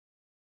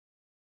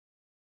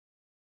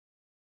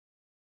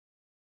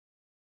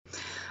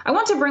I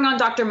want to bring on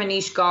Dr.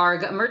 Manish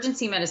Garg,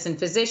 emergency medicine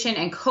physician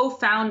and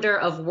co-founder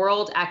of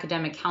World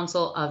Academic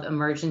Council of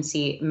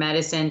Emergency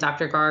Medicine.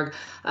 Dr. Garg,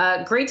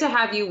 great to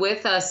have you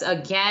with us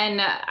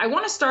again. I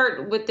want to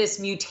start with this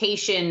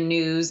mutation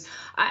news.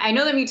 I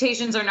know that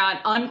mutations are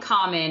not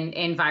uncommon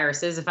in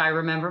viruses, if I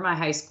remember my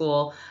high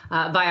school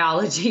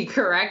biology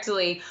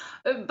correctly.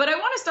 But I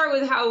want to start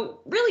with how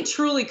really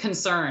truly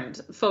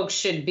concerned folks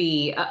should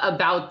be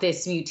about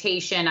this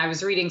mutation. I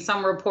was reading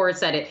some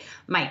reports that it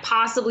might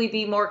possibly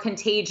be more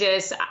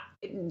contagious.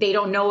 They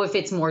don't know if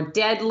it's more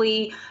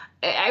deadly.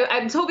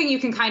 I'm hoping you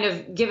can kind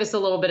of give us a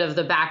little bit of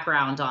the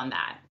background on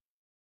that.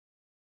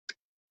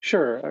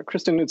 Sure.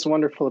 Kristin, it's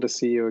wonderful to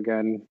see you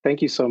again.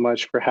 Thank you so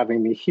much for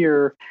having me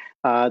here.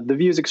 The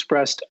views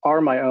expressed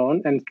are my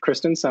own, and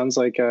Kristin, sounds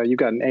like you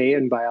got an A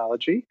in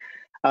biology.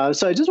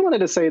 So I just wanted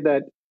to say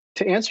that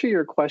to answer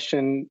your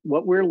question,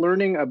 what we're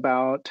learning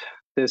about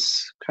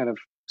this kind of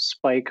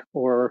spike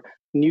or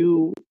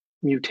new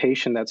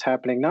mutation that's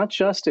happening, not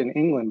just in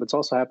England, but it's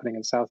also happening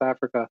in South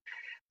Africa,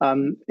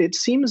 it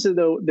seems as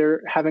though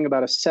they're having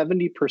about a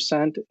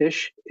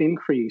 70%-ish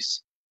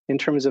increase in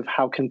terms of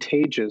how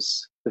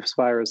contagious this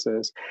virus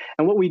is.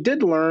 And what we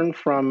did learn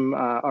from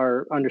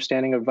our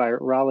understanding of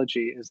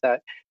virology is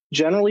that,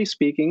 generally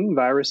speaking,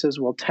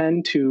 viruses will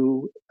tend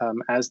to,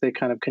 as they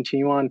kind of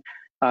continue on,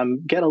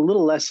 get a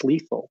little less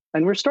lethal.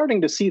 And we're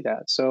starting to see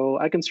that. So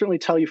I can certainly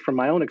tell you from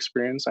my own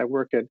experience. I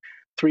work at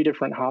 3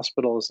 different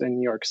hospitals in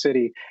New York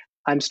City.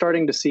 I'm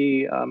starting to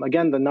see,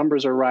 again, the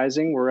numbers are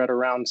rising. We're at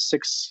around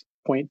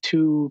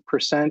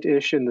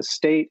 6.2%-ish in the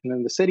state and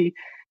in the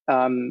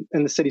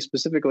city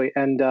specifically.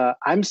 And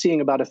I'm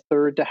seeing about a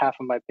third to half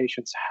of my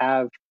patients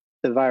have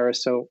the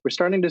virus. So we're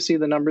starting to see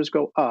the numbers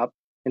go up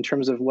in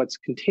terms of what's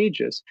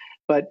contagious.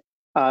 But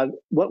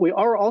what we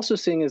are also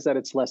seeing is that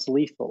it's less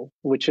lethal,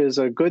 which is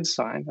a good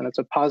sign, and it's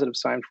a positive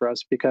sign for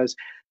us, because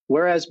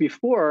whereas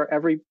before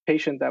every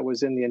patient that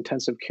was in the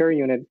intensive care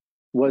unit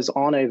was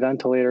on a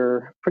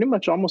ventilator pretty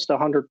much almost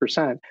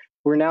 100%,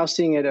 we're now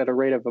seeing it at a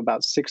rate of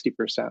about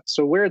 60%.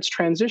 So where it's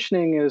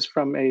transitioning is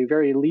from a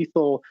very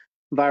lethal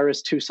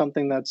virus to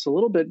something that's a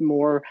little bit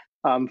more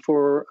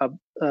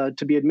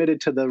to be admitted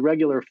to the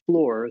regular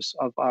floors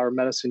of our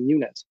medicine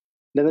units.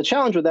 Then the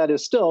challenge with that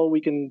is still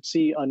we can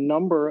see a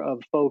number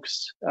of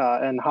folks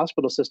and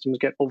hospital systems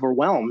get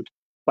overwhelmed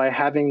by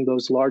having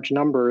those large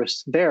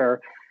numbers there.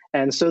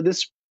 And so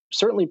this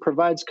certainly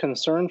provides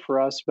concern for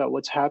us about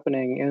what's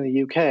happening in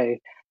the UK.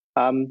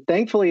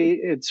 Thankfully,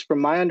 it's from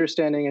my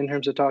understanding in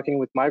terms of talking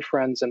with my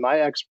friends and my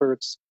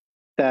experts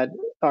that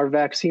our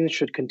vaccines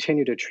should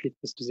continue to treat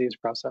this disease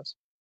process.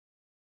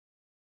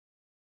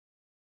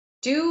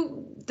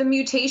 Do the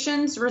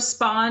mutations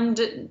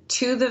respond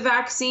to the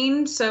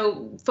vaccine?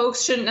 So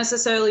folks shouldn't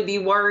necessarily be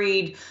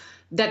worried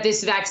that the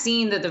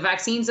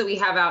vaccines that we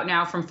have out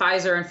now from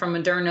Pfizer and from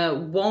Moderna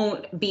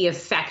won't be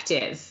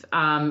effective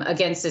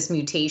against this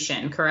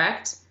mutation,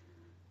 correct?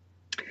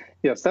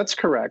 Yes, that's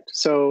correct.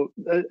 So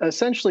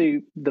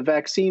essentially, the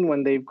vaccine,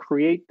 when they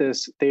create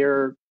this,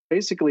 they're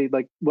basically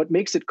like what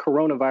makes it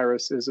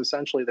coronavirus is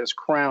essentially this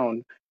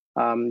crown,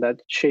 that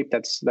shape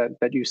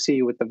that you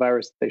see with the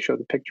virus that they show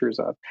the pictures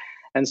of.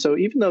 And so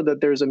even though that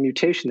there's a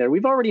mutation there,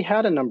 we've already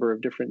had a number of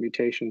different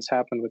mutations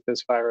happen with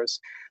this virus.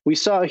 We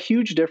saw a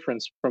huge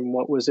difference from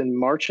what was in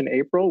March and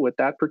April with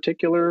that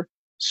particular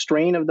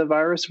strain of the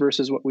virus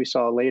versus what we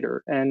saw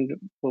later. And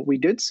what we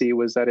did see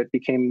was that it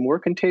became more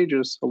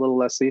contagious, a little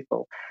less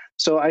lethal.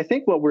 So I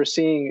think what we're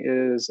seeing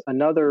is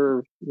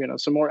another,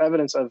 some more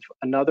evidence of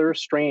another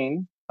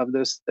strain of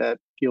this that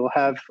you'll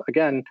have,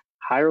 again,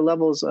 higher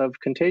levels of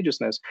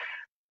contagiousness.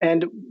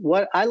 And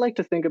what I like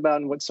to think about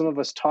and what some of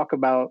us talk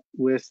about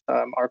with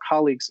our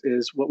colleagues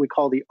is what we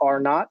call the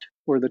R0,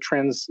 or the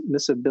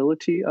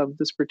transmissibility of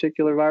this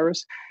particular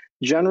virus.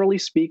 Generally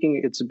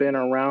speaking, it's been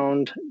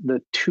around the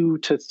 2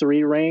 to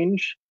 3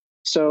 range.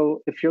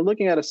 So if you're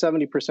looking at a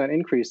 70%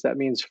 increase, that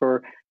means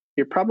you're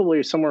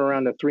probably somewhere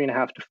around a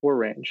 3.5 to 4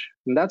 range.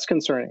 And that's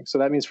concerning. So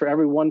that means for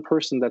every one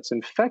person that's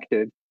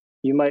infected,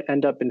 you might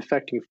end up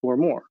infecting 4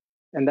 more.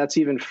 And that's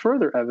even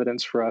further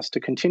evidence for us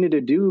to continue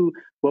to do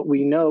what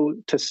we know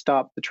to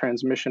stop the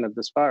transmission of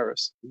this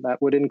virus.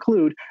 That would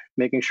include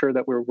making sure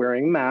that we're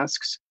wearing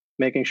masks,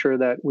 making sure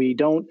that we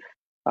don't,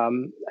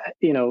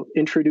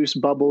 introduce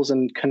bubbles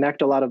and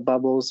connect a lot of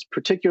bubbles,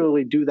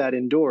 particularly do that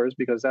indoors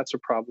because that's a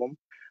problem.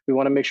 We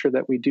want to make sure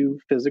that we do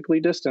physically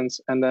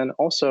distance. And then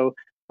also,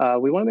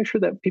 we want to make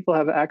sure that people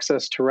have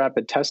access to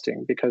rapid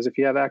testing, because if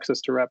you have access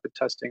to rapid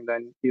testing,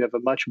 then you have a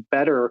much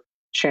better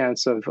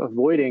chance of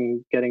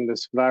avoiding getting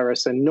this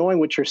virus and knowing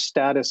what your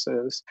status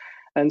is.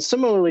 And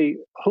similarly,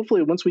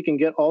 hopefully, once we can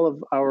get all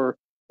of our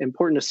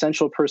important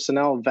essential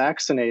personnel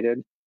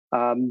vaccinated,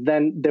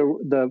 then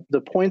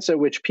the points at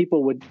which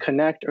people would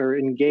connect or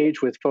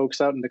engage with folks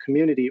out in the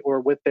community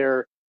or with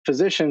their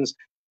physicians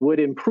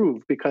would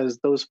improve, because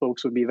those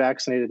folks would be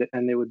vaccinated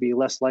and it would be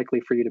less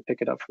likely for you to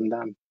pick it up from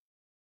them.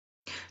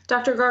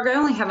 Dr. Garg, I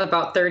only have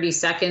about 30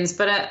 seconds,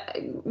 but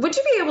would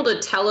you be able to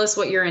tell us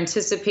what you're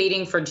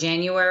anticipating for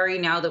January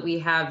now that we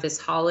have this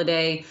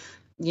holiday?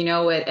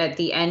 at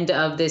the end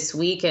of this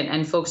week,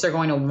 and folks are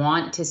going to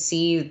want to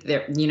see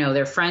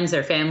their friends,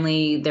 their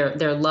family,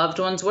 their loved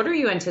ones. What are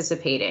you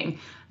anticipating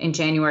in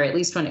January, at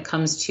least when it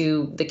comes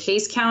to the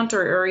case count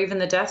or even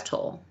the death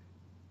toll?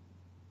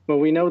 Well,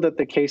 we know that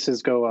the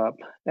cases go up.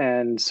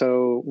 And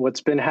so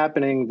what's been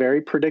happening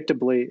very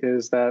predictably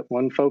is that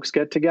when folks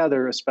get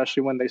together,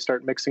 especially when they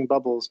start mixing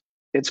bubbles,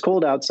 it's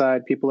cold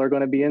outside, people are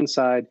going to be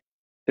inside,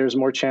 there's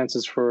more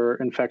chances for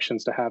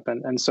infections to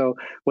happen. And so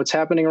what's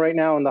happening right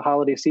now in the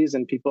holiday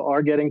season, people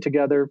are getting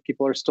together,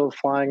 people are still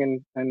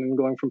flying and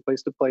going from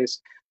place to place.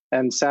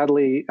 And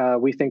sadly,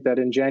 we think that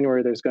in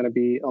January, there's going to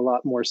be a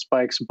lot more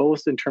spikes,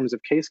 both in terms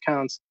of case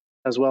counts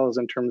as well as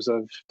in terms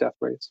of death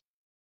rates.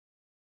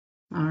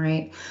 All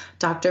right.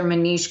 Dr.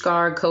 Manish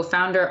Garg,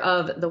 co-founder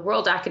of the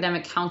World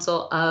Academic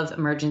Council of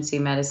Emergency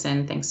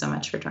Medicine. Thanks so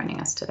much for joining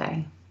us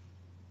today.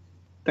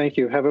 Thank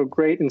you. Have a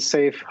great and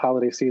safe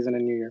holiday season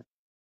and New Year.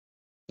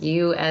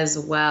 You as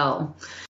well.